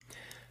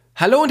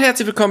Hallo und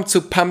herzlich willkommen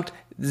zu Pumped,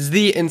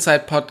 the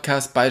Inside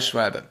Podcast bei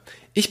Schwalbe.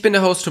 Ich bin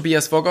der Host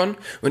Tobias Woggon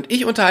und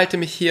ich unterhalte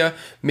mich hier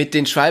mit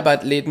den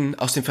Schwalbe-Athleten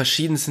aus den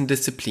verschiedensten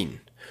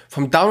Disziplinen.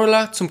 Vom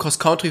Downhiller zum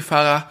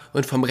Cross-Country-Fahrer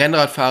und vom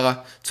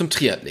Rennradfahrer zum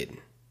Triathleten.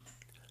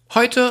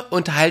 Heute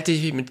unterhalte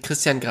ich mich mit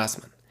Christian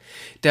Grasmann.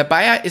 Der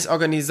Bayer ist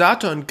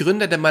Organisator und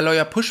Gründer der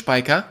Maloja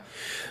Pushbiker,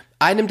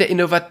 einem der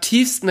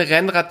innovativsten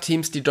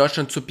Rennradteams, die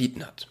Deutschland zu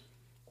bieten hat.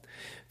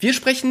 Wir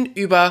sprechen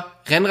über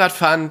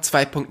Rennradfahren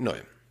 2.0.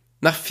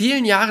 Nach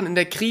vielen Jahren in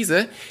der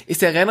Krise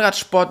ist der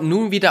Rennradsport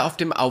nun wieder auf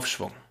dem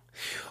Aufschwung.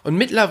 Und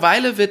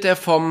mittlerweile wird er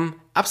vom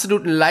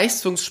absoluten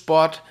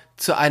Leistungssport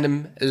zu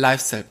einem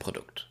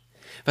Lifestyle-Produkt.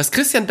 Was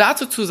Christian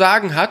dazu zu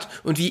sagen hat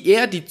und wie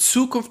er die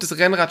Zukunft des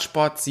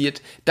Rennradsports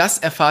sieht, das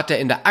erfahrt er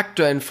in der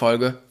aktuellen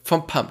Folge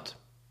vom Pumped.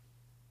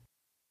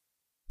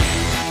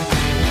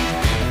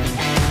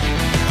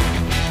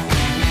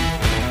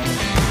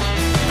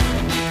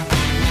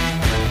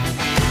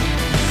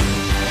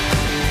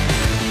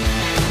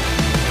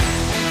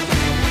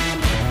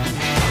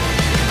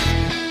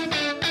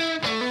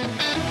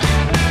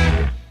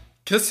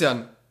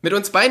 Christian, mit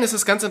uns beiden ist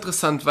es ganz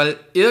interessant, weil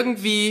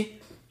irgendwie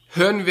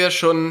hören wir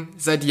schon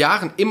seit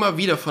Jahren immer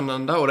wieder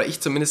voneinander, oder ich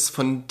zumindest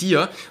von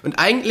dir. Und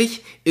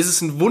eigentlich ist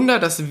es ein Wunder,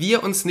 dass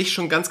wir uns nicht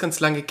schon ganz, ganz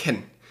lange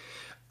kennen.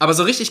 Aber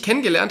so richtig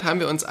kennengelernt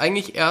haben wir uns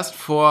eigentlich erst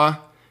vor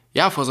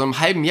so einem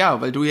halben Jahr,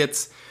 weil du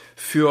jetzt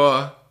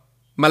für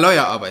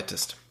Maloja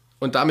arbeitest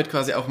und damit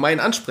quasi auch mein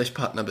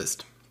Ansprechpartner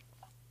bist.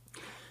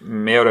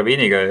 Mehr oder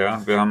weniger,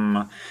 ja. Wir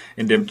haben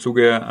in dem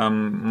Zuge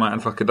mal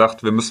einfach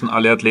gedacht, wir müssen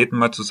alle Athleten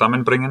mal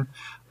zusammenbringen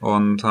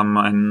und haben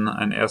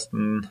einen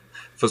ersten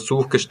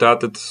Versuch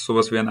gestartet,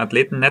 sowas wie ein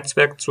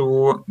Athletennetzwerk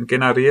zu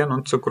generieren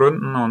und zu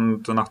gründen.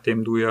 Und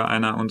nachdem du ja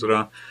einer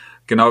unserer,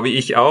 genau wie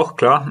ich auch,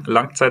 klar,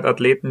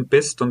 Langzeitathleten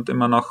bist und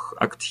immer noch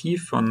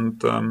aktiv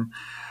und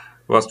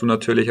warst du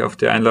natürlich auf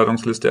der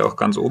Einladungsliste auch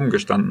ganz oben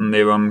gestanden,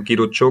 neben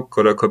Guido Tschuk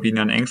oder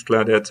Corbinian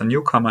Engstler, der jetzt ein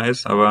Newcomer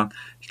ist, aber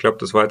ich glaube,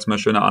 das war jetzt mal ein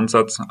schöner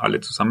Ansatz,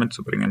 alle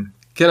zusammenzubringen.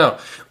 Genau,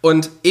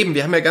 und eben,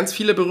 wir haben ja ganz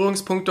viele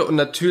Berührungspunkte und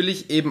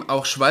natürlich eben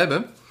auch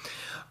Schwalbe.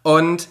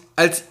 Und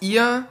als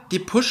ihr die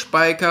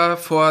Pushbiker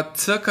vor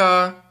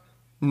circa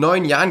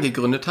 9 Jahren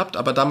gegründet habt,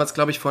 aber damals,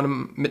 glaube ich,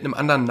 mit einem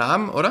anderen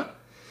Namen, oder?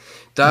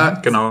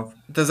 Genau.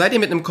 Da seid ihr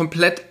mit einem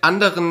komplett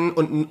anderen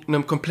und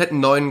einem komplett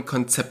neuen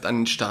Konzept an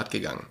den Start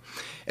gegangen.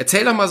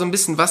 Erzähl doch mal so ein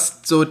bisschen, was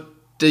so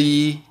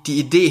die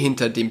Idee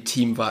hinter dem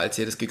Team war, als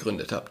ihr das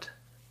gegründet habt.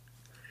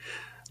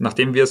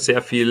 Nachdem wir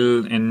sehr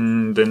viel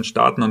in den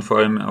Staaten und vor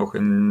allem auch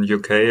in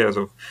UK,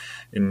 also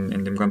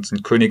in dem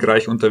ganzen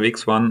Königreich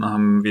unterwegs waren,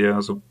 haben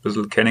wir so ein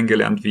bisschen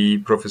kennengelernt, wie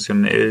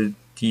professionell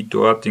die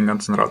dort den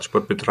ganzen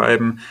Radsport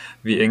betreiben,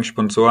 wie eng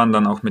Sponsoren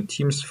dann auch mit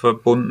Teams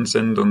verbunden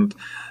sind und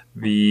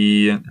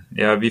wie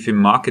viel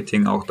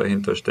Marketing auch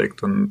dahinter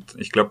steckt. Und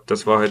ich glaube,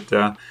 das war halt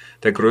der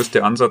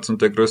größte Ansatz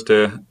und die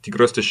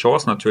größte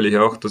Chance natürlich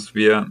auch, dass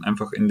wir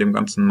einfach in dem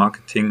ganzen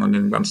Marketing und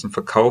in dem ganzen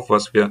Verkauf,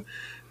 was wir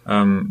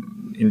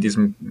in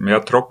diesem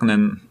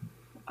trockenen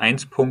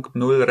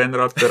 1.0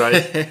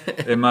 Rennradbereich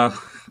immer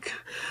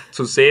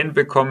zu sehen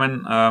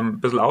bekommen,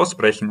 ein bisschen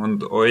ausbrechen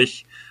und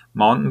euch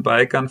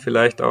Mountainbikern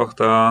vielleicht auch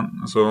da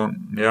so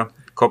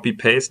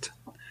Copy-Paste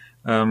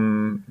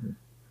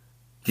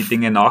die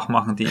Dinge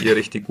nachmachen, die ihr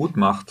richtig gut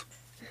macht.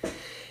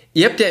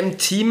 Ihr habt ja im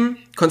Team,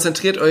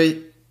 konzentriert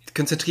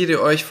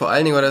ihr euch vor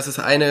allen Dingen, oder das ist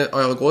eine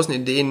eurer großen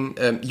Ideen,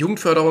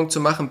 Jugendförderung zu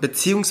machen,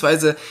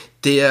 beziehungsweise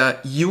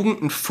der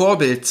Jugend ein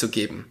Vorbild zu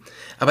geben.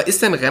 Aber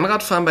ist denn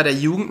Rennradfahren bei der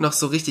Jugend noch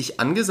so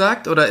richtig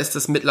angesagt oder ist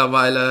das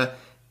mittlerweile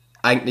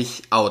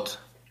eigentlich out?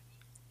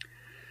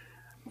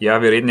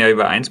 Ja, wir reden ja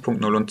über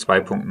 1.0 und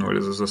 2.0,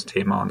 das ist das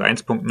Thema. Und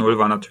 1.0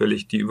 war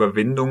natürlich die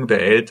Überwindung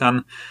der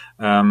Eltern,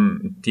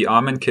 die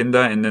armen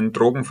Kinder in den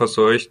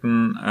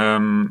drogenverseuchten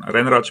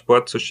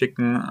Rennradsport zu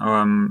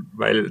schicken,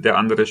 weil der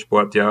andere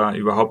Sport ja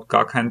überhaupt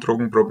gar kein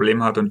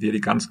Drogenproblem hat und wir die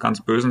ganz,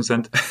 ganz Bösen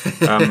sind.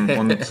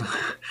 Und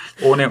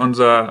ohne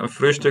unser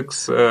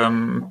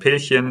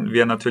Frühstückspillchen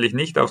wir natürlich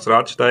nicht aufs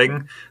Rad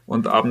steigen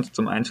und abends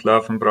zum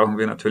Einschlafen brauchen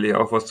wir natürlich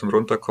auch was zum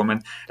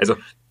Runterkommen. Also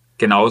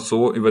genau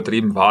so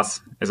übertrieben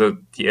war's. Also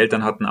die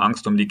Eltern hatten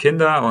Angst um die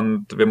Kinder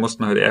und wir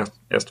mussten halt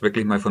erst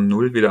wirklich mal von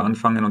Null wieder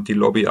anfangen und die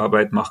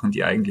Lobbyarbeit machen,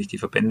 die eigentlich die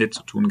Verbände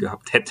zu tun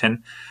gehabt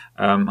hätten,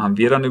 haben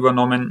wir dann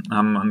übernommen,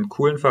 haben einen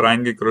coolen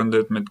Verein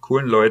gegründet mit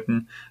coolen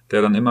Leuten,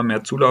 der dann immer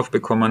mehr Zulauf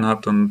bekommen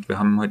hat und wir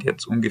haben halt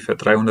jetzt ungefähr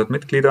 300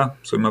 Mitglieder,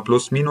 so immer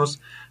plus minus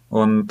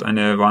und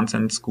eine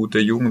wahnsinnig gute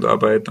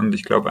Jugendarbeit und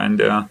ich glaube einen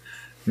der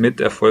mit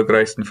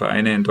erfolgreichsten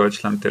Vereine in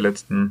Deutschland der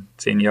letzten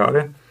 10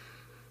 Jahre.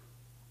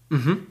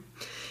 Mhm.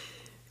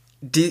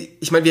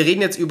 Ich meine, wir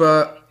reden jetzt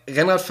über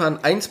Rennradfahren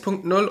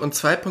 1.0 und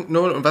 2.0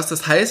 und was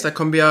das heißt, da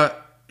kommen wir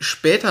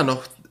später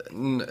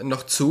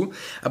noch zu.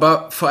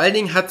 Aber vor allen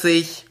Dingen hat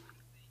sich,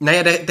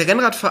 der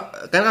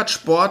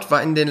Rennradsport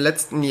war in den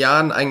letzten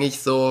Jahren eigentlich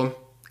so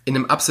in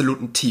einem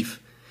absoluten Tief.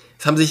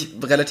 Es haben sich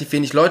relativ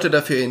wenig Leute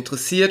dafür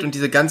interessiert und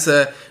diese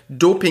ganze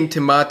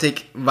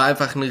Doping-Thematik war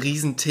einfach ein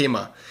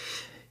Riesenthema.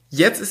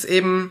 Jetzt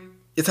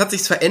hat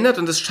sich's verändert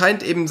und es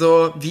scheint eben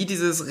so wie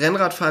dieses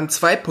Rennradfahren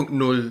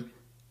 2.0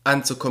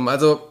 anzukommen.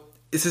 Also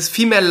es ist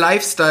viel mehr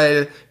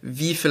Lifestyle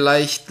wie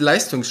vielleicht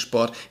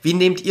Leistungssport. Wie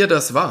nehmt ihr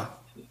das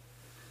wahr?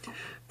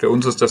 Für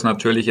uns ist das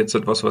natürlich jetzt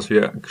etwas, was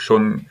wir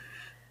schon,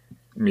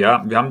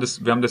 ja, wir haben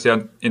das ja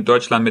in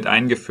Deutschland mit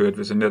eingeführt.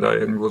 Wir sind ja da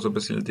irgendwo so ein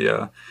bisschen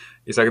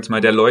ich sage jetzt mal,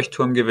 der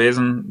Leuchtturm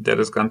gewesen, der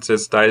das Ganze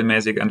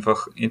stylmäßig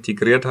einfach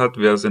integriert hat.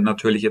 Wir sind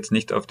natürlich jetzt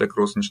nicht auf der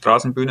großen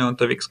Straßenbühne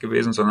unterwegs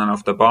gewesen, sondern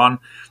auf der Bahn,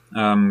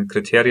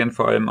 Kriterien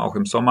vor allem auch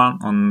im Sommer.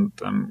 Und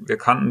wir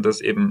kannten das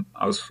eben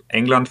aus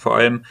England vor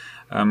allem.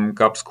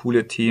 Gab es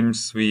coole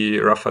Teams wie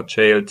Rafa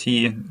JLT,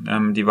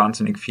 die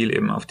wahnsinnig viel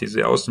eben auf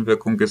diese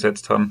Außenwirkung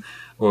gesetzt haben.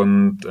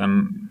 Und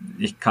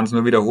ich kann es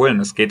nur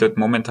wiederholen, es geht halt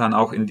momentan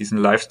auch in diesen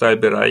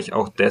Lifestyle-Bereich,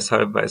 auch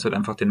deshalb, weil es halt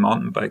einfach den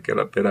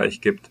Mountainbike-Bereich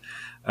gibt.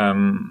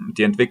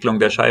 Die Entwicklung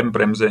der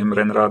Scheibenbremse im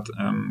Rennrad,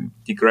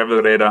 die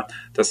Gravelräder,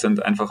 das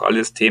sind einfach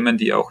alles Themen,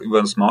 die auch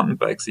über das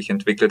Mountainbike sich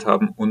entwickelt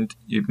haben und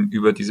eben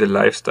über diese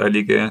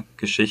lifestyleige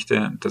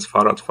Geschichte des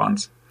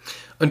Fahrradfahrens.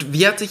 Und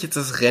wie hat sich jetzt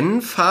das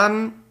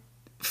Rennenfahren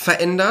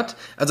verändert?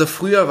 Also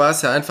früher war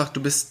es ja einfach,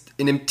 du bist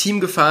in einem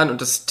Team gefahren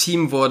und das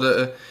Team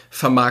wurde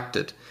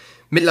vermarktet.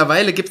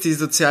 Mittlerweile gibt es die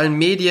sozialen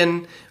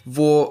Medien,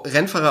 wo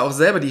Rennfahrer auch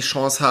selber die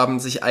Chance haben,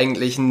 sich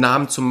eigentlich einen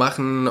Namen zu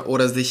machen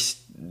oder sich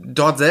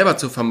dort selber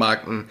zu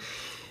vermarkten.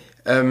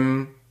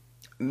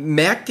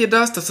 Merkt ihr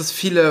das, dass das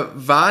viele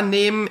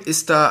wahrnehmen?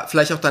 Ist da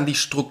vielleicht auch dann die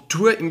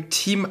Struktur im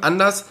Team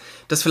anders,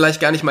 dass vielleicht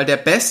gar nicht mal der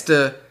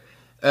Beste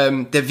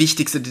der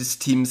wichtigste des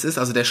Teams ist,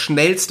 also der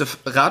schnellste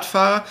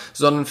Radfahrer,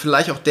 sondern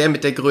vielleicht auch der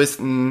mit der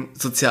größten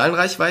sozialen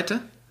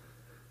Reichweite?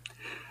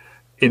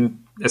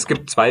 Es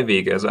gibt zwei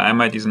Wege. Also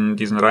einmal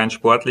diesen rein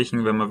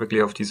sportlichen, wenn man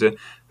wirklich auf diese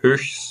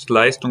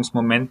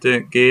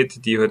Höchstleistungsmomente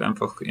geht, die halt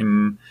einfach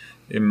im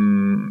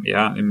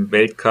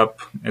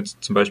Weltcup, jetzt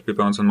zum Beispiel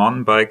bei unseren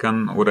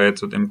Mountainbikern oder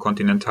jetzt im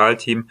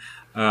Kontinentalteam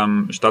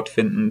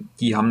stattfinden,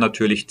 die haben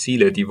natürlich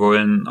Ziele, die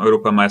wollen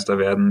Europameister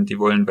werden, die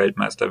wollen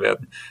Weltmeister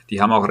werden.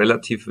 Die haben auch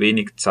relativ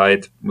wenig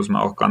Zeit, muss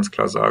man auch ganz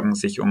klar sagen,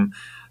 sich um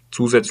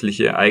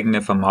zusätzliche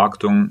eigene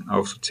Vermarktung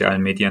auf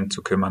sozialen Medien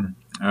zu kümmern.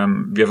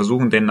 Wir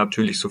versuchen denen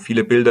natürlich so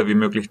viele Bilder wie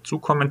möglich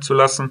zukommen zu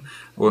lassen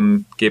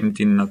und geben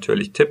denen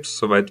natürlich Tipps,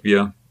 soweit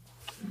wir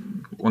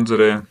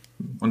unser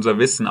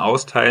Wissen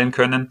austeilen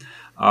können.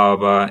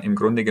 Aber im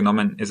Grunde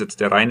genommen ist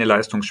jetzt der reine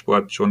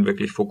Leistungssport schon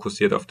wirklich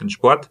fokussiert auf den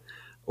Sport.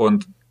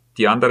 Und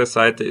die andere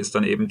Seite ist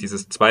dann eben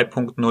dieses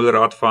 2.0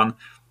 Radfahren,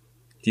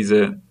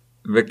 diese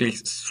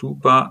wirklich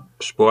super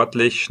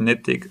sportlich,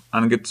 schnittig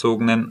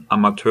angezogenen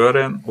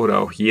Amateure oder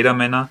auch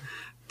Jedermänner,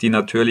 die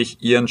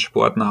natürlich ihren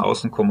Sport nach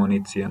außen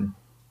kommunizieren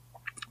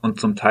und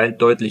zum Teil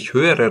deutlich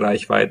höhere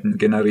Reichweiten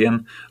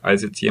generieren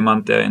als jetzt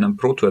jemand, der in einem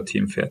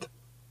Pro-Tour-Team fährt.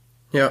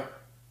 Ja.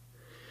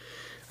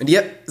 Und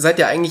ihr seid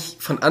ja eigentlich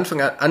von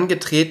Anfang an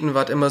angetreten,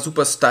 wart immer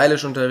super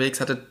stylisch unterwegs,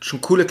 hattet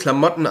schon coole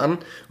Klamotten an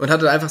und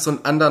hattet einfach so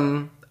einen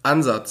anderen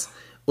Ansatz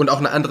und auch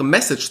eine andere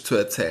Message zu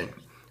erzählen.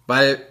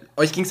 Weil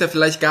euch ging es ja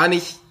vielleicht gar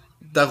nicht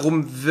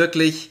darum,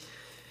 wirklich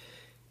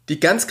die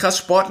ganz krass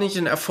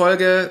sportlichen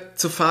Erfolge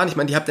zu fahren. Ich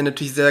meine, die habt ihr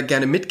natürlich sehr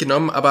gerne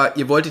mitgenommen, aber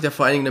ihr wolltet ja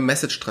vor allen Dingen eine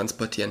Message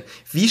transportieren.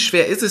 Wie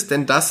schwer ist es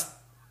denn, das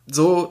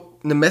so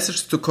eine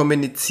Message zu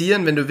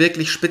kommunizieren, wenn du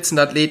wirklich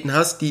Spitzenathleten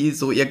hast, die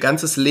so ihr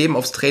ganzes Leben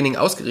aufs Training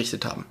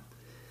ausgerichtet haben?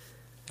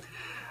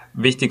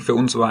 Wichtig für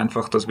uns war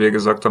einfach, dass wir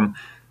gesagt haben,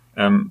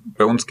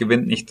 bei uns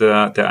gewinnt nicht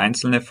der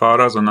einzelne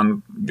Fahrer,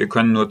 sondern wir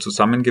können nur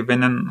zusammen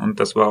gewinnen.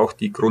 Und das war auch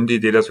die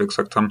Grundidee, dass wir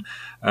gesagt haben,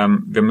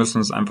 wir müssen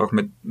es einfach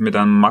mit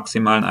einem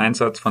maximalen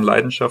Einsatz von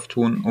Leidenschaft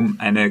tun, um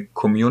eine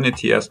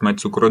Community erstmal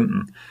zu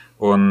gründen.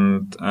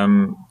 Und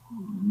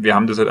wir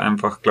haben das halt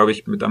einfach, glaube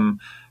ich, mit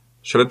einem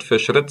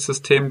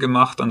Schritt-für-Schritt-System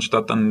gemacht,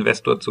 anstatt einen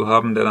Investor zu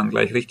haben, der dann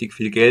gleich richtig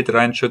viel Geld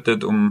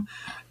reinschüttet, um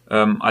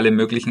alle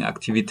möglichen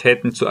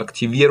Aktivitäten zur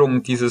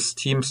Aktivierung dieses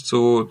Teams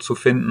zu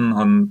finden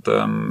und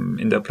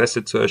in der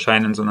Presse zu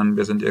erscheinen, sondern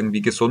wir sind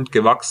irgendwie gesund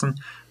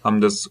gewachsen,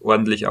 haben das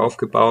ordentlich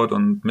aufgebaut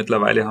und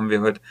mittlerweile haben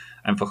wir halt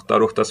einfach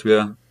dadurch, dass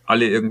wir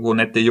alle irgendwo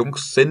nette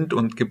Jungs sind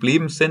und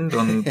geblieben sind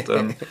und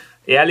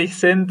ehrlich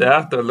sind,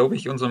 ja, da lobe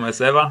ich uns einmal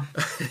selber.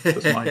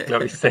 Das mache ich,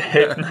 glaube ich,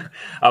 selten.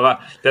 Aber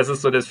das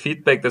ist so das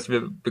Feedback, das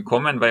wir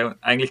bekommen, weil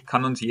eigentlich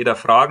kann uns jeder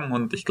fragen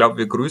und ich glaube,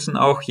 wir grüßen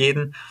auch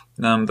jeden.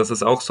 Das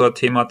ist auch so ein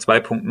Thema,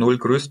 2.0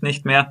 grüßt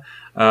nicht mehr.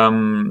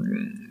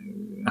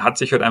 Hat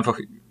sich halt einfach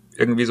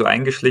irgendwie so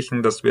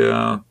eingeschlichen, dass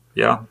wir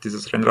ja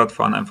dieses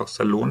Rennradfahren einfach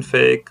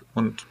salonfähig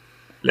und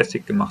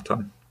lässig gemacht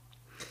haben.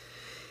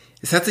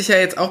 Es hat sich ja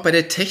jetzt auch bei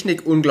der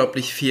Technik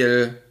unglaublich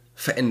viel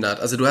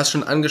verändert. Also du hast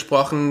schon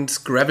angesprochen,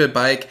 das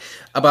Gravelbike,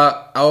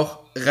 aber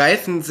auch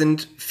Reifen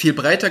sind viel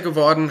breiter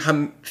geworden,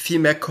 haben viel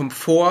mehr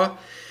Komfort.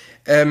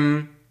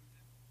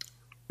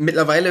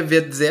 Mittlerweile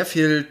wird sehr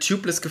viel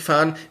Tubeless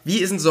gefahren. Wie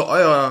ist denn so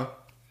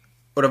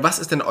was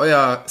ist denn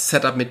euer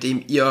Setup, mit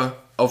dem ihr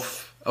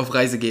auf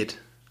Reise geht?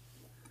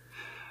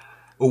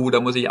 Oh,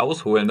 da muss ich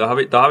ausholen. Da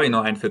habe ich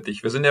noch einen für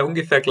dich. Wir sind ja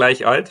ungefähr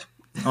gleich alt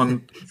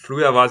und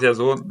früher war es ja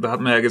so, da hat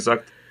man ja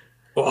gesagt,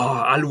 oh,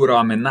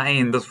 Alurahmen,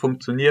 nein, das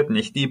funktioniert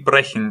nicht, die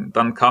brechen.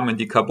 Dann kamen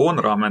die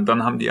Carbonrahmen,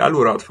 dann haben die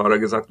Aluradfahrer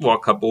gesagt,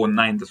 boah, Carbon,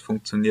 nein, das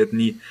funktioniert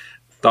nie.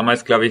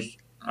 Damals, glaube ich,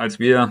 als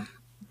wir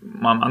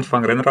mal am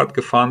Anfang Rennrad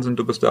gefahren sind,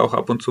 du bist ja auch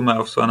ab und zu mal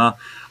auf so einer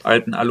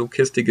alten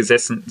Alukiste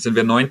gesessen, sind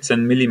wir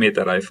 19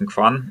 Millimeter Reifen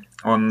gefahren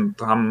und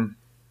haben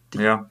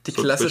Die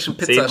so klassischen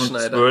zwischen 10 und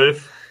Pizzaschneider.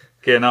 12,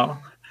 genau,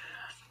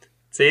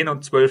 10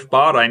 und 12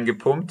 Bar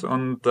reingepumpt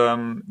und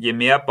je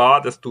mehr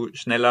Bar, desto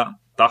schneller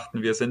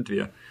dachten wir, sind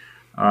wir.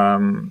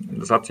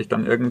 Das hat sich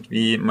dann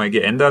irgendwie mal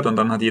geändert und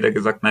dann hat jeder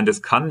gesagt, nein,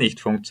 das kann nicht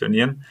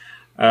funktionieren.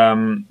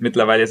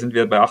 Mittlerweile sind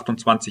wir bei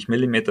 28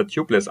 Millimeter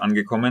Tubeless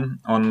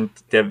angekommen und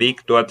der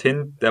Weg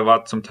dorthin, der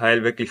war zum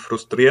Teil wirklich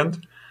frustrierend.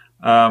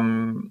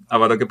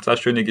 Aber da gibt's auch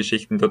schöne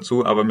Geschichten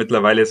dazu. Aber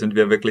mittlerweile sind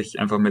wir wirklich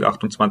einfach mit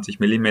 28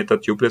 Millimeter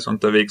Tubeless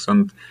unterwegs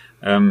und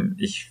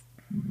ich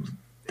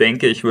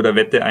denke, ich würde eine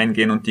Wette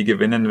eingehen und die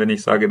gewinnen, wenn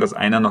ich sage, dass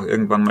einer noch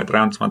irgendwann mal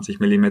 23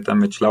 Millimeter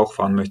mit Schlauch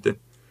fahren möchte.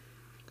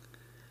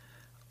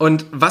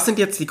 Und was sind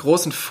jetzt die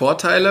großen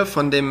Vorteile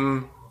von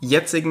dem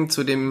jetzigen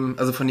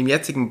also von dem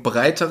jetzigen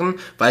breiteren?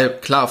 Weil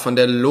klar, von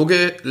der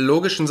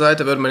logischen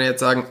Seite würde man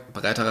jetzt sagen,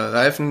 breiterer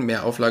Reifen,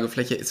 mehr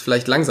Auflagefläche ist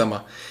vielleicht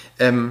langsamer.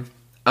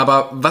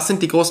 Aber was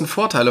sind die großen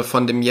Vorteile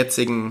von dem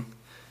jetzigen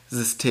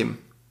System?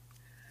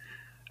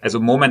 Also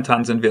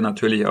momentan sind wir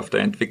natürlich auf der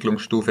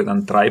Entwicklungsstufe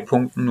dann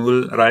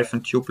 3.0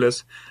 Reifen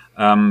Tubeless.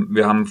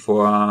 Wir haben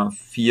vor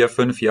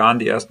 4-5 Jahren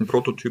die ersten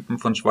Prototypen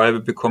von Schwalbe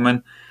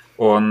bekommen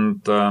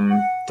und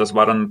das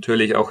war dann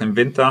natürlich auch im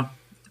Winter.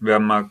 Wir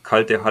haben eine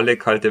kalte Halle,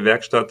 kalte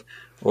Werkstatt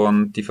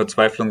und die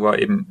Verzweiflung war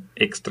eben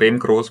extrem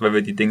groß, weil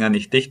wir die Dinger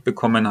nicht dicht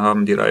bekommen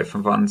haben. Die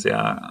Reifen waren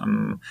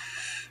sehr,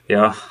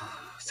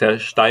 sehr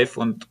steif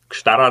und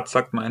gestarrt,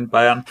 sagt man in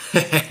Bayern.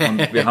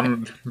 Und wir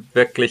haben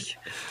wirklich,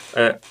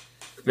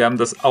 wir haben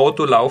das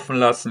Auto laufen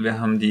lassen, wir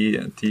haben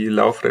die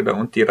Laufräder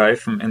und die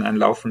Reifen in ein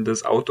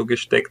laufendes Auto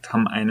gesteckt,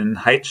 haben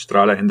einen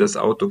Heizstrahler in das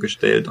Auto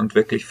gestellt und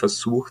wirklich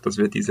versucht, dass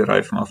wir diese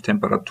Reifen auf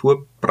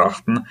Temperatur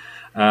brachten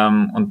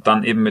und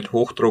dann eben mit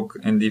Hochdruck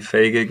in die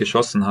Felge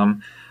geschossen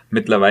haben.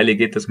 Mittlerweile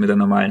geht das mit der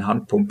normalen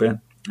Handpumpe.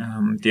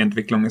 Die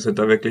Entwicklung ist ja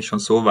da wirklich schon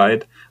so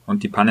weit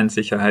und die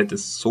Pannensicherheit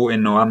ist so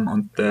enorm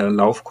und der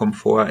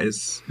Laufkomfort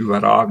ist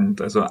überragend.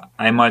 Also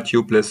einmal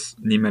tubeless,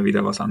 nie mehr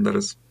wieder was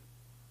anderes.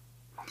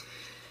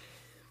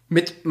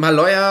 Mit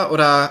Maloja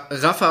oder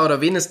Rafa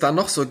oder wen es da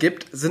noch so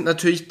gibt, sind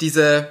natürlich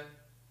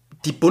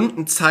die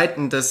bunten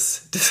Zeiten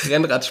des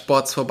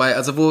Rennradsports vorbei.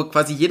 Also wo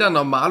quasi jeder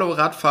normale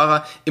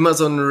Radfahrer immer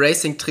so ein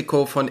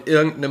Racing-Trikot von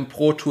irgendeinem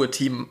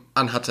Pro-Tour-Team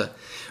anhatte.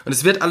 Und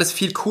es wird alles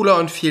viel cooler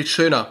und viel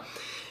schöner.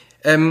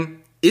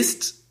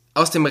 Ist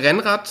aus dem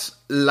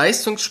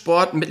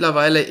Rennrad-Leistungssport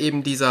mittlerweile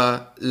eben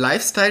dieser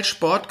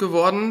Lifestyle-Sport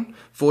geworden,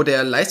 wo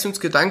der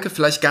Leistungsgedanke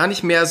vielleicht gar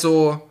nicht mehr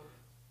so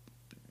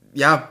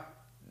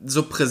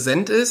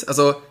präsent ist?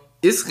 Also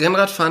ist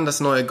Rennradfahren das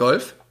neue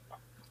Golf?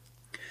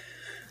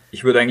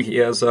 Ich würde eigentlich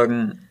eher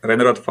sagen,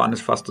 Rennradfahren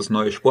ist fast das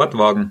neue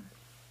Sportwagen.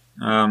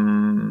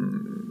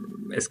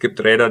 Es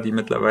gibt Räder, die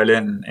mittlerweile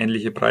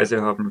ähnliche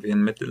Preise haben wie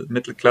ein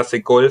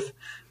Mittelklasse-Golf.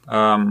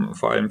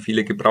 Vor allem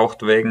viele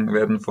Gebrauchtwagen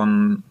werden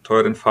von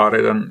teuren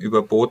Fahrrädern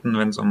überboten,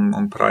 wenn es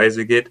um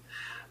Preise geht,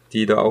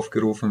 die da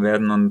aufgerufen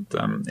werden. Und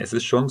es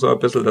ist schon so ein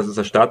bisschen, dass es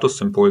ein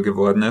Statussymbol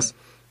geworden ist.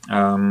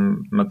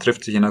 Man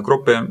trifft sich in einer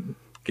Gruppe,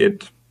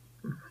 geht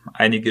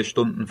einige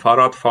Stunden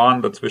Fahrrad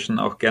fahren, dazwischen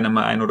auch gerne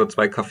mal 1 oder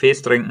 2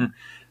 Kaffees trinken,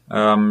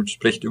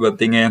 spricht über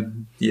Dinge,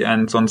 die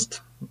einen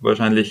sonst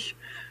wahrscheinlich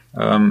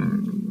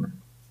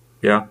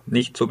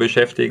nicht so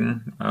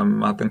beschäftigen.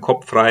 Man hat den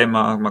Kopf frei,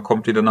 man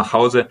kommt wieder nach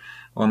Hause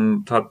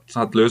und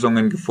hat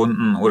Lösungen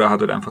gefunden oder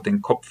hat halt einfach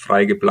den Kopf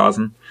frei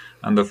geblasen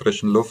an der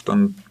frischen Luft.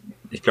 Und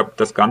ich glaube,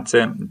 das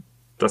Ganze,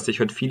 dass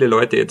sich halt viele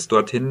Leute jetzt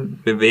dorthin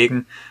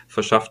bewegen,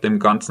 verschafft dem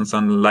Ganzen so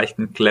einen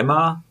leichten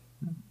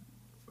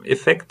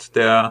Glamour-Effekt,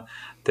 der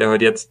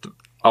halt jetzt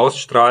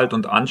ausstrahlt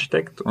und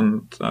ansteckt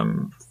und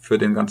für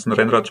den ganzen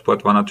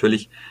Rennradsport war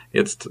natürlich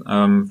jetzt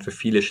für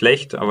viele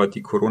schlecht, aber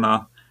die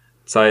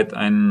Corona-Zeit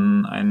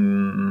ein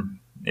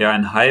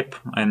Hype,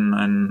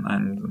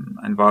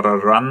 ein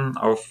wahrer Run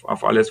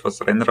auf alles,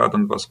 was Rennrad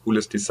und was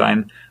cooles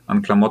Design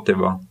an Klamotte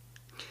war.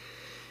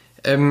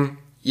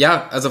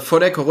 Also vor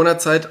der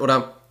Corona-Zeit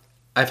oder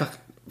einfach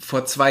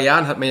vor 2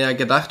 Jahren hat man ja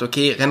gedacht,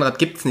 okay, Rennrad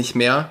gibt's nicht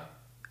mehr,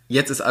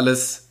 jetzt ist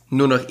alles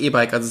nur noch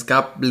E-Bike. Also es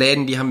gab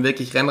Läden, die haben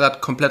wirklich Rennrad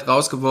komplett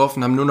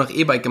rausgeworfen, haben nur noch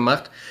E-Bike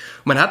gemacht.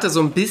 Und man hatte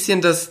so ein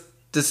bisschen das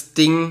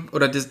Ding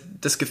oder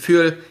das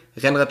Gefühl,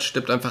 Rennrad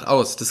stirbt einfach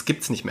aus, das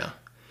gibt's nicht mehr.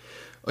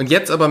 Und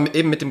jetzt aber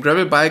eben mit dem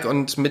Gravelbike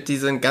und mit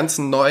der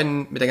ganzen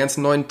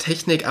neuen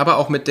Technik, aber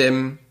auch mit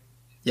diesem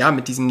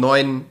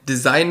neuen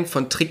Design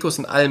von Trikots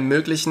und allem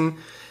Möglichen,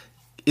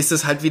 ist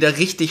es halt wieder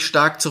richtig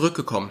stark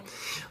zurückgekommen.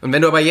 Und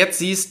wenn du aber jetzt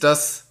siehst,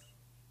 dass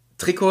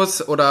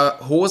Trikots oder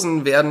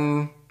Hosen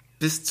werden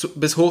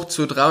bis hoch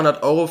zu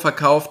 300 €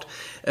 verkauft,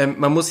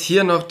 man muss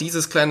hier noch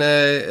dieses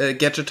kleine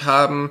Gadget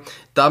haben,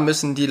 da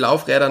müssen die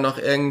Laufräder noch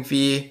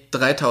irgendwie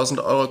 3.000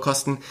 €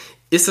 kosten.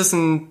 Ist es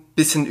ein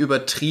bisschen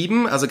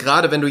übertrieben? Also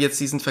gerade wenn du jetzt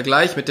diesen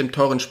Vergleich mit dem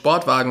teuren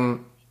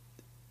Sportwagen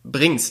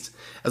bringst,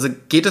 also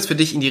geht das für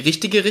dich in die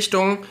richtige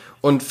Richtung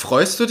und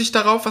freust du dich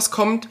darauf, was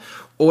kommt?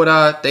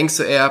 Oder denkst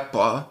du eher,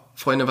 boah,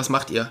 Freunde, was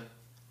macht ihr?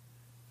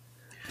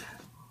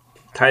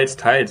 Teils,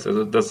 teils.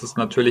 Also das ist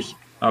natürlich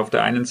auf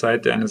der einen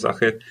Seite eine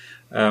Sache,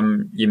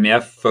 je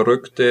mehr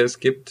Verrückte es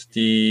gibt,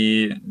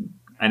 die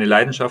eine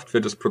Leidenschaft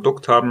für das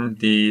Produkt haben,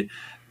 die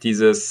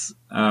diese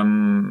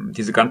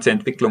ganze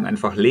Entwicklung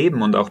einfach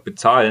leben und auch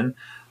bezahlen,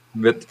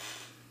 wird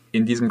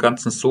in diesem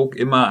ganzen Sog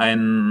immer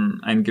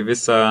eine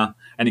gewisse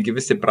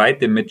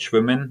Breite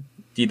mitschwimmen,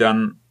 die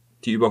dann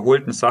die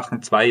überholten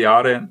Sachen 2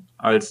 Jahre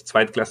als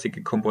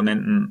zweitklassige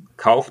Komponenten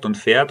kauft und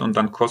fährt und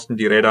dann kosten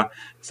die Räder,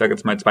 ich sage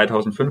jetzt mal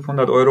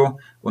 2.500 Euro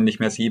und nicht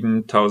mehr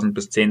 7.000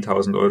 bis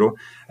 10.000 Euro.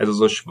 Also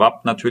so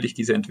schwappt natürlich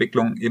diese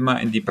Entwicklung immer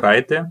in die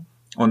Breite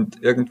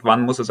und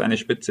irgendwann muss es eine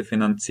Spitze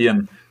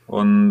finanzieren.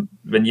 Und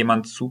wenn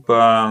jemand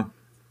super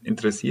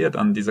interessiert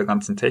an dieser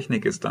ganzen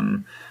Technik ist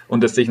dann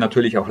und es sich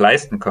natürlich auch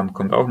leisten kann,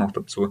 kommt auch noch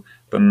dazu,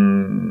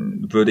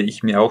 dann würde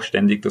ich mir auch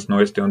ständig das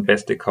Neueste und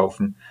Beste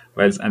kaufen,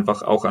 weil es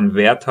einfach auch einen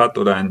Wert hat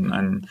oder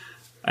eine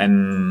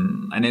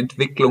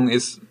Entwicklung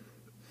ist,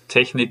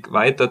 Technik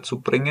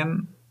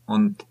weiterzubringen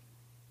und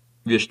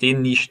wir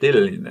stehen nie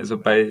still.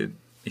 Also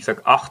ich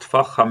sag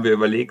 8-fach haben wir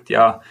überlegt,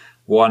 ja,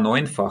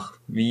 9-fach,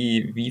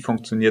 wie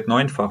funktioniert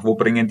 9-fach, wo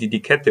bringen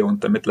die Kette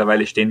unter?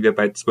 Mittlerweile stehen wir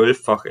bei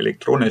 12-fach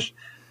elektronisch.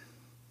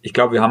 Ich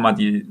glaube, wir haben mal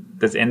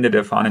das Ende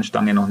der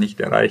Fahnenstange noch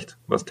nicht erreicht,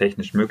 was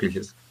technisch möglich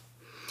ist.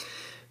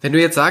 Wenn du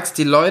jetzt sagst,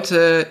 die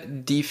Leute,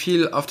 die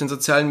viel auf den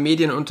sozialen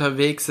Medien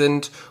unterwegs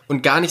sind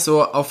und gar nicht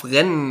so auf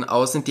Rennen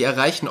aus sind, die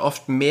erreichen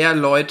oft mehr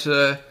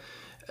Leute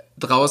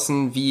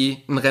draußen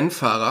wie ein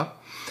Rennfahrer.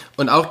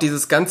 Und auch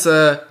dieses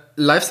ganze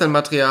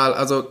Lifestyle-Material,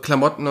 also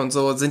Klamotten und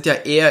so, sind ja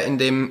eher in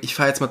dem, ich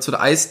fahre jetzt mal zu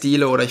der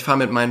Eisdiele oder ich fahre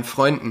mit meinen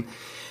Freunden.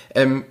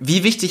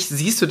 Wie wichtig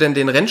siehst du denn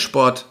den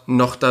Rennsport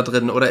noch da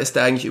drin oder ist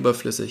der eigentlich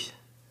überflüssig?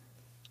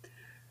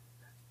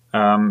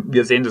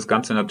 Wir sehen das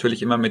Ganze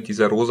natürlich immer mit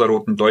dieser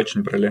rosaroten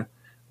deutschen Brille.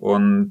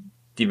 Und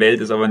die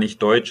Welt ist aber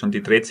nicht deutsch und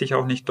die dreht sich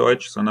auch nicht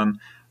deutsch,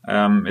 sondern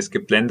es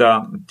gibt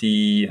Länder,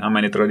 die haben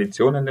eine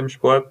Tradition in dem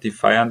Sport, die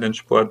feiern den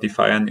Sport, die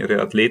feiern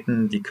ihre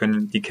Athleten, die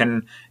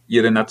kennen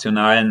ihre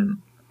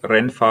nationalen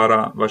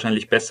Rennfahrer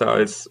wahrscheinlich besser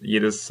als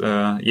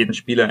jeden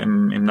Spieler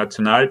im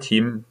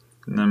Nationalteam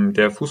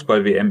der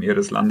Fußball-WM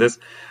ihres Landes.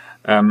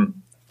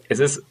 Es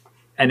ist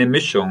eine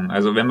Mischung.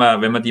 Also wenn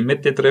man die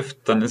Mitte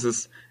trifft, dann ist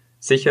es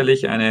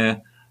sicherlich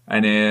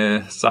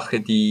eine Sache,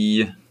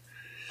 die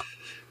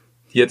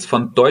jetzt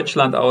von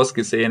Deutschland aus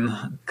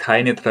gesehen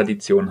keine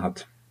Tradition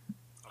hat.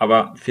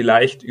 Aber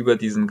vielleicht über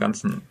diesen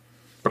ganzen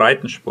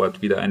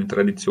Breitensport wieder eine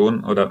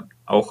Tradition oder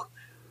auch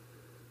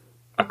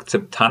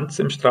Akzeptanz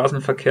im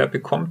Straßenverkehr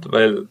bekommt,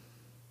 weil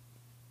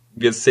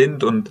wir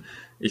sind, und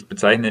ich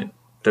bezeichne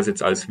das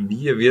jetzt als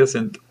wir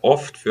sind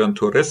oft für einen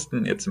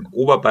Touristen jetzt im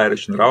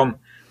oberbayerischen Raum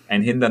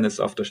ein Hindernis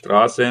auf der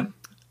Straße,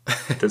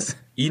 das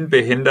ihn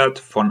behindert,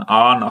 von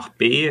A nach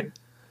B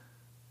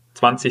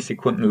 20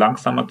 Sekunden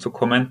langsamer zu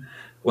kommen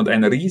und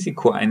ein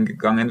Risiko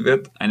eingegangen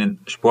wird,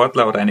 einen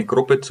Sportler oder eine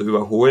Gruppe zu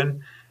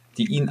überholen,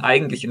 die ihn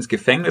eigentlich ins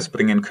Gefängnis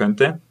bringen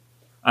könnte,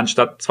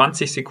 anstatt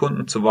 20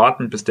 Sekunden zu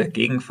warten, bis der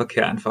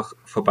Gegenverkehr einfach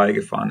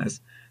vorbeigefahren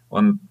ist.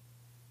 Und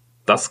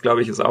das,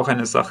 glaube ich, ist auch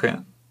eine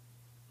Sache,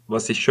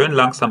 was sich schön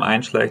langsam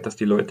einschleicht, dass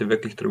die Leute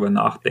wirklich drüber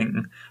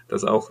nachdenken,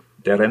 dass auch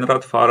der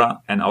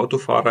Rennradfahrer ein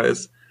Autofahrer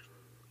ist,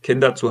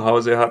 Kinder zu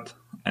Hause hat,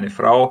 eine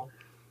Frau,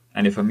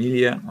 eine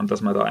Familie und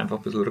dass man da einfach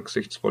ein bisschen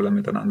rücksichtsvoller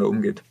miteinander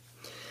umgeht.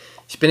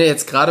 Ich bin ja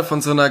jetzt gerade von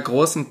so einer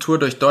großen Tour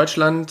durch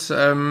Deutschland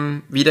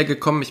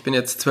wiedergekommen. Ich bin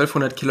jetzt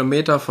 1200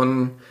 Kilometer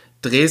von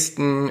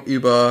Dresden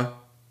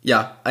über,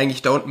 ja,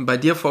 eigentlich da unten bei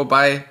dir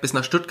vorbei bis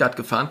nach Stuttgart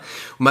gefahren.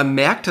 Und man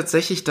merkt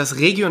tatsächlich, dass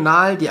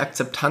regional die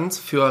Akzeptanz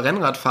für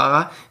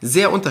Rennradfahrer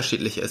sehr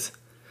unterschiedlich ist.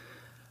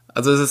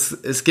 Also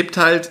es gibt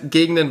halt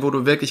Gegenden, wo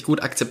du wirklich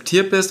gut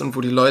akzeptiert bist und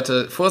wo die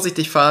Leute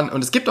vorsichtig fahren.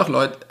 Und es gibt auch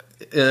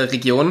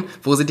Regionen,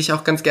 wo sie dich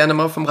auch ganz gerne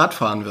mal vom Rad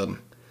fahren würden.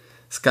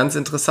 Das ist ganz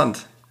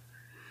interessant.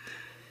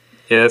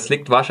 Ja, es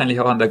liegt wahrscheinlich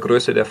auch an der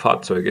Größe der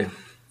Fahrzeuge.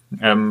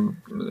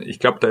 Ich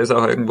glaube, da ist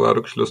auch irgendwo ein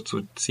Rückschluss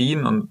zu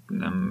ziehen. Und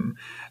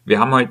wir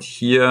haben heute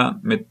hier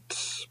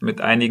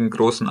mit einigen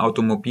großen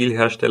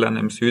Automobilherstellern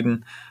im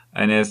Süden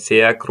eine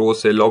sehr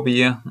große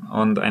Lobby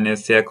und eine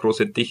sehr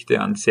große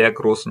Dichte an sehr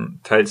großen,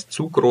 teils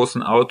zu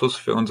großen Autos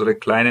für unsere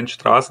kleinen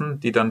Straßen,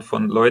 die dann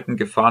von Leuten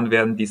gefahren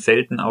werden, die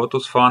selten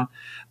Autos fahren.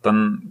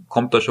 Dann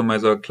kommt da schon mal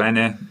so eine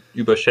kleine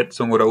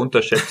Überschätzung oder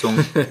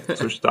Unterschätzung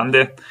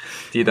zustande,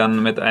 die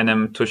dann mit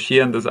einem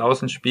Tuschieren des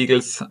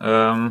Außenspiegels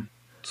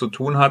zu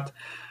tun hat.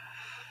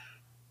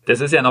 Das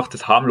ist ja noch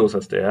das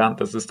harmloseste, ja.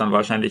 Das ist dann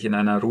wahrscheinlich in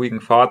einer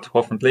ruhigen Fahrt,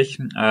 hoffentlich.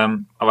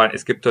 Aber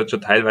es gibt dort schon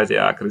teilweise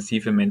eher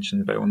aggressive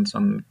Menschen bei uns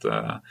und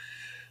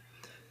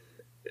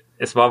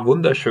es war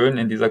wunderschön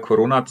in dieser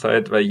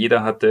Corona-Zeit, weil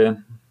jeder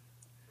hatte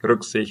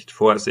Rücksicht,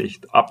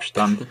 Vorsicht,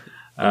 Abstand.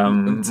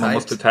 Man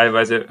musste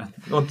teilweise,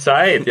 und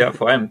Zeit, ja,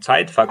 vor allem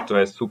Zeitfaktor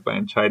ist super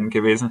entscheidend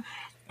gewesen.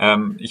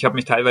 Ich habe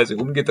mich teilweise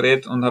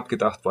umgedreht und habe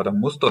gedacht, boah, da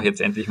muss doch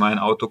jetzt endlich mal ein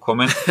Auto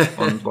kommen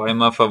und war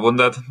immer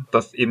verwundert,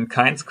 dass eben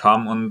keins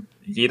kam und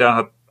jeder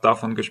hat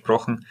davon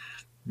gesprochen,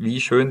 wie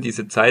schön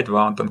diese Zeit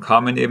war und dann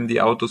kamen eben die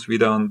Autos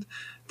wieder und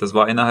das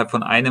war innerhalb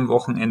von einem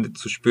Wochenende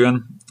zu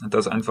spüren,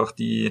 dass einfach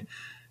die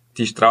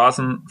die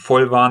Straßen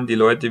voll waren, die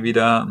Leute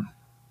wieder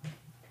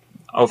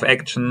auf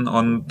Action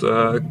und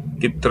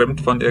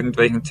getrimmt von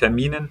irgendwelchen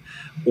Terminen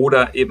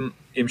oder eben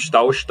im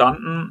Stau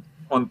standen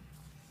und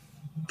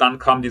dann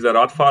kam dieser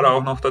Radfahrer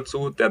auch noch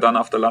dazu, der dann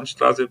auf der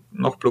Landstraße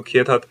noch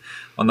blockiert hat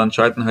und dann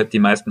schalten halt die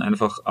meisten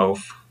einfach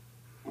auf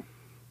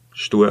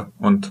stur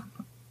und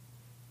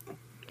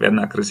werden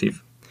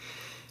aggressiv.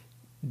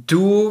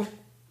 Du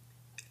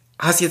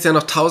hast jetzt ja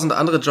noch 1000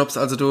 andere Jobs,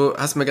 also du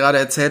hast mir gerade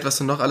erzählt, was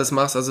du noch alles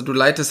machst, also du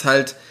leitest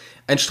halt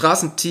ein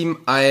Straßenteam,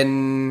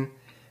 ein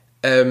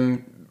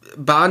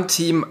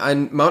Bahnteam,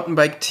 ein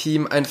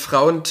Mountainbike-Team, ein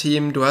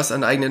Frauenteam, du hast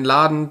einen eigenen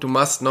Laden, du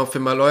machst noch für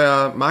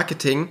Maloya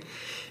Marketing.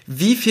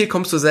 Wie viel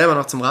kommst du selber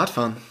noch zum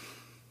Radfahren?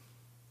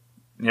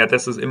 Ja,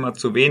 das ist immer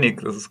zu wenig,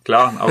 das ist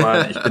klar,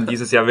 aber ich bin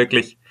dieses Jahr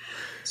wirklich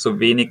so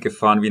wenig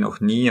gefahren wie noch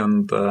nie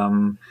und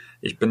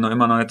ich bin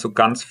immer noch nicht so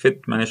ganz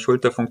fit, meine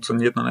Schulter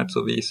funktioniert noch nicht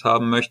so, wie ich es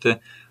haben möchte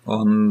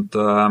und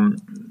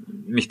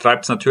mich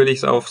treibt es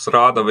natürlich aufs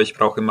Rad, aber ich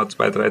brauche immer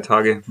 2-3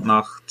 Tage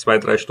nach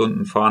 2-3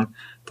 Stunden Fahren,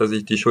 dass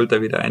ich die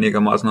Schulter wieder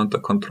einigermaßen unter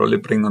Kontrolle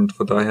bringe und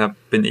von daher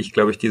bin ich,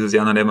 glaube ich, dieses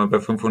Jahr noch immer bei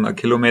 500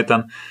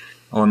 Kilometern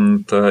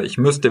und ich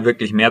müsste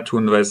wirklich mehr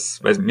tun, weil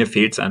mir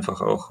fehlt es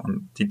einfach auch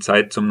und die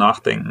Zeit zum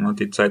Nachdenken und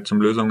die Zeit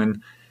zum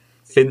Lösungen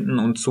finden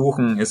und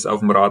suchen ist auf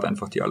dem Rad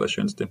einfach die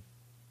allerschönste.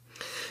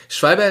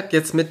 Schwalbe hat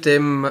jetzt mit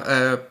dem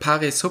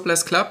Paris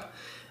Souplesse Club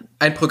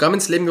ein Programm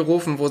ins Leben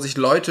gerufen, wo sich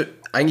Leute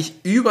eigentlich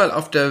überall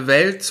auf der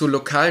Welt zu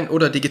lokalen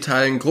oder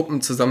digitalen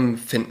Gruppen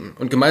zusammenfinden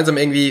und gemeinsam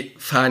irgendwie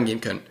fahren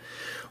gehen können.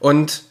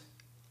 Und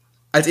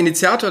als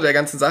Initiator der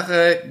ganzen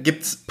Sache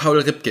gibt's Paul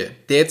Ripke,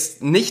 der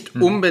jetzt nicht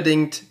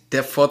unbedingt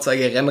der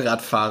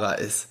Vorzeige-Rennradfahrer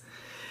ist.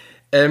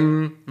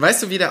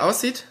 Weißt du, wie der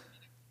aussieht?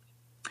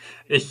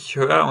 Ich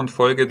höre und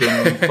folge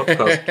dem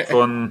Podcast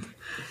von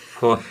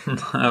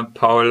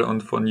Paul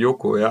und von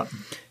Joko, ja.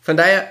 Von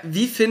daher,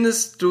 wie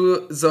findest du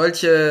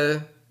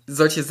solche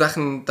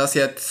Sachen, dass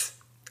jetzt,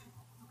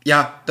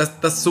 ja,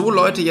 dass so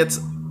Leute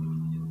jetzt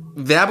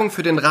Werbung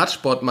für den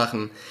Radsport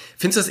machen?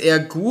 Findest du das eher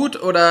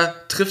gut oder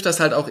trifft das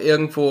halt auch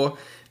irgendwo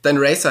dein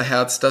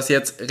Racerherz, dass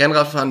jetzt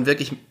Rennradfahren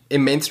wirklich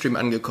im Mainstream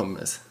angekommen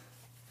ist?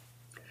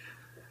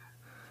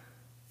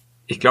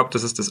 Ich glaube,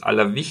 das ist das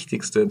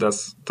Allerwichtigste,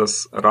 dass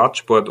das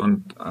Radsport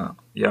und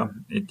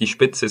die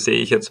Spitze sehe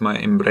ich jetzt mal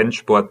im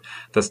Rennsport,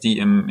 dass die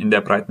in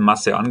der breiten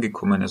Masse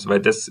angekommen ist,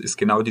 weil das ist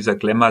genau dieser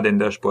Glamour, den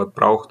der Sport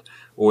braucht.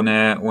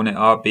 Ohne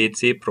A, B,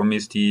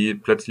 C-Promis, die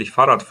plötzlich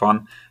Fahrrad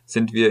fahren,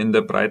 sind wir in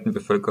der breiten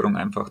Bevölkerung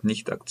einfach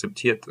nicht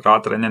akzeptiert.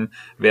 Radrennen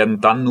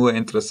werden dann nur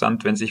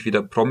interessant, wenn sich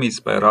wieder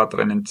Promis bei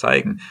Radrennen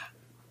zeigen.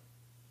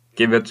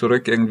 Gehen wir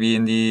zurück irgendwie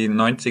in die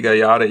 90er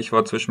Jahre. Ich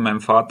war zwischen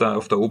meinem Vater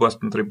auf der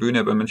obersten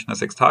Tribüne beim Münchner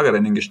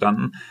Sechstagerennen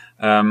gestanden.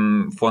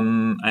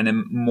 Von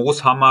einem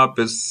Mooshammer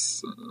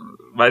bis,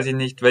 weiß ich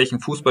nicht,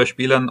 welchen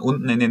Fußballspielern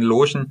unten in den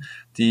Logen,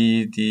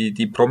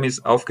 die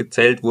Promis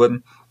aufgezählt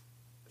wurden.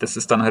 Das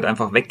ist dann halt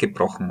einfach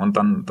weggebrochen und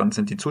dann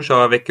sind die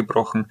Zuschauer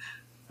weggebrochen.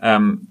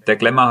 Der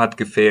Glamour hat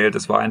gefehlt.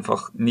 Es war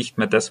einfach nicht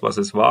mehr das, was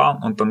es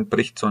war und dann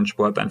bricht so ein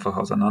Sport einfach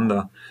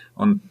auseinander.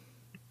 Und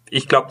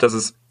ich glaube, dass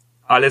es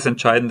alles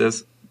entscheidend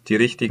ist, die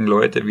richtigen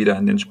Leute wieder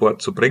in den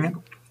Sport zu bringen,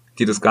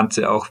 die das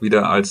Ganze auch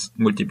wieder als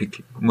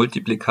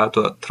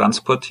Multiplikator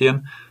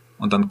transportieren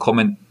und dann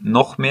kommen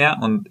noch mehr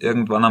und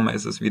irgendwann einmal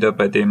ist es wieder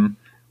bei dem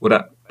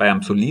oder bei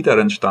einem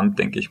solideren Stand,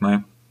 denke ich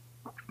mal,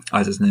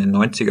 als es in den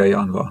 90er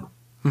Jahren war.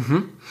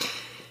 Mhm.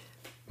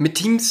 Mit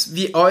Teams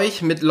wie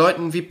euch, mit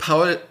Leuten wie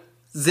Paul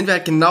sind wir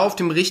halt genau auf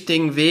dem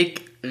richtigen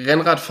Weg,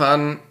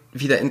 Rennradfahren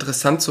wieder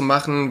interessant zu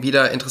machen,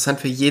 wieder interessant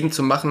für jeden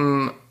zu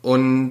machen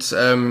und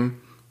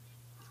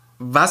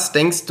was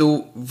denkst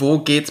du, wo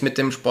geht's mit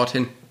dem Sport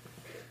hin?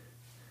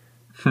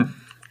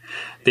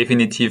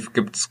 Definitiv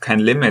gibt's kein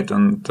Limit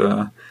und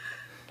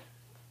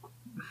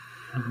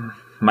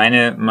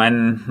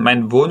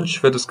mein Wunsch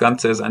für das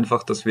Ganze ist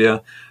einfach, dass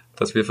wir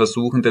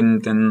versuchen,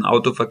 den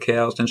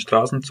Autoverkehr aus den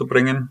Straßen zu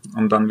bringen,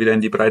 um dann wieder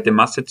in die breite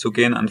Masse zu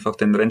gehen, einfach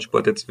den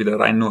Rennsport jetzt wieder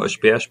rein nur als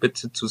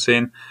Speerspitze zu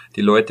sehen,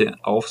 die Leute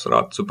aufs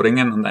Rad zu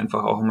bringen und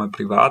einfach auch mal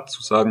privat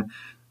zu sagen,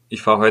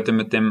 ich fahre heute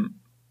mit dem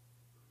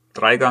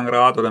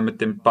Dreigangrad oder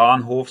mit dem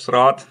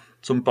Bahnhofsrad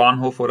zum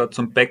Bahnhof oder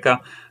zum Bäcker,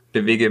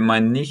 bewege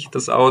mal nicht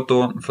das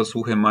Auto,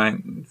 versuche mal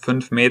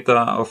 5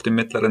 Meter auf dem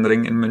mittleren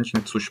Ring in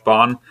München zu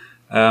sparen,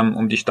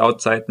 um die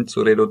Stauzeiten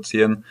zu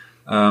reduzieren.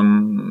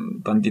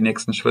 Dann die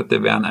nächsten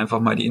Schritte wären einfach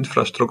mal die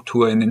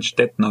Infrastruktur in den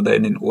Städten oder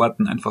in den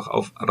Orten einfach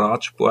auf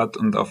Radsport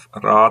und auf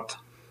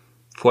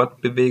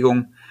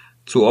Radfortbewegung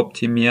zu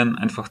optimieren,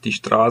 einfach die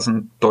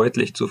Straßen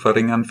deutlich zu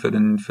verringern für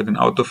den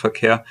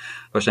Autoverkehr.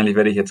 Wahrscheinlich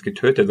werde ich jetzt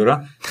getötet,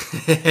 oder?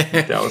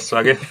 Mit der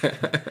Aussage.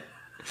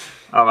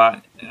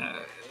 Aber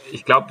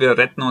ich glaube, wir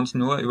retten uns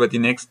nur über die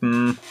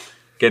nächsten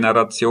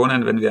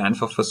Generationen, wenn wir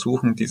einfach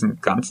versuchen,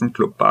 diesen ganzen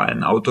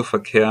globalen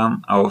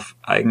Autoverkehr auf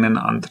eigenen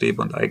Antrieb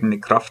und eigene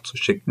Kraft zu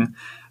schicken,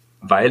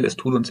 weil es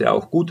tut uns ja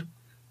auch gut.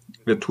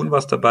 Wir tun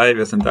was dabei,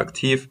 wir sind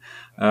aktiv,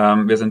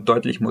 wir sind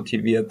deutlich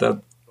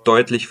motivierter,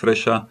 deutlich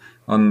frischer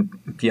und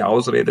die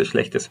Ausrede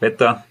schlechtes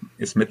Wetter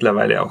ist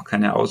mittlerweile auch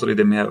keine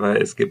Ausrede mehr,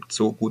 weil es gibt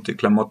so gute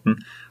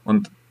Klamotten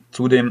und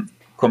Zudem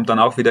kommt dann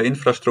auch wieder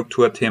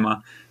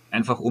Infrastrukturthema.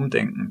 Einfach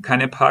umdenken.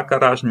 Keine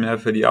Parkgaragen mehr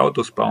für die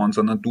Autos bauen,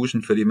 sondern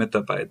Duschen für die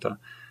Mitarbeiter.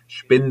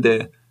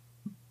 Spinde,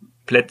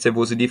 Plätze,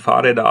 wo sie die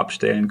Fahrräder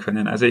abstellen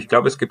können. Also ich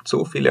glaube, es gibt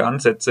so viele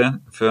Ansätze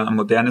für ein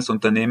modernes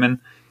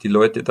Unternehmen, die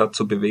Leute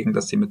dazu bewegen,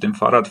 dass sie mit dem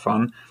Fahrrad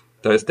fahren.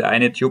 Da ist der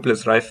eine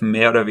Tubeless-Reifen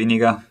mehr oder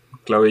weniger,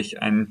 glaube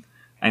ich, ein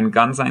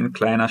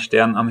kleiner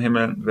Stern am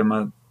Himmel. Wenn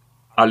man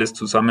alles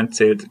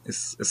zusammenzählt,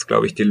 ist,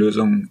 glaube ich, die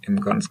Lösung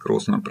im ganz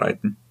Großen und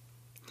Breiten.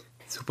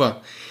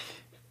 Super.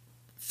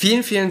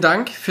 Vielen, vielen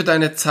Dank für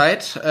deine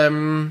Zeit.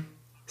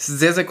 Es ist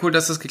sehr, sehr cool,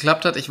 dass das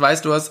geklappt hat. Ich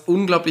weiß, du hast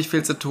unglaublich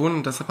viel zu tun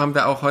und deshalb haben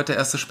wir auch heute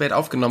erst so spät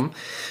aufgenommen.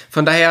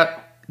 Von daher,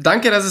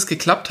 danke, dass es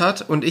geklappt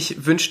hat und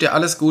ich wünsche dir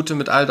alles Gute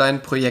mit all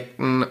deinen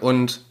Projekten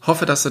und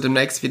hoffe, dass du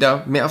demnächst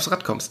wieder mehr aufs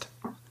Rad kommst.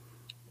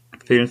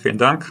 Vielen, vielen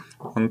Dank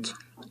und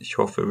ich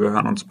hoffe, wir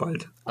hören uns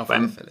bald. Auf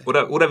alle Fälle.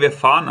 Oder wir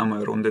fahren einmal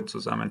eine Runde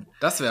zusammen.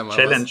 Das wäre mal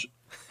Challenge.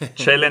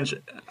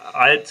 Challenge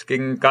alt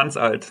gegen ganz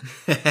alt.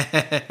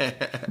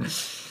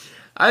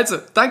 Also,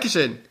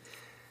 Dankeschön.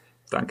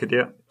 Danke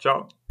dir.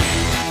 Ciao.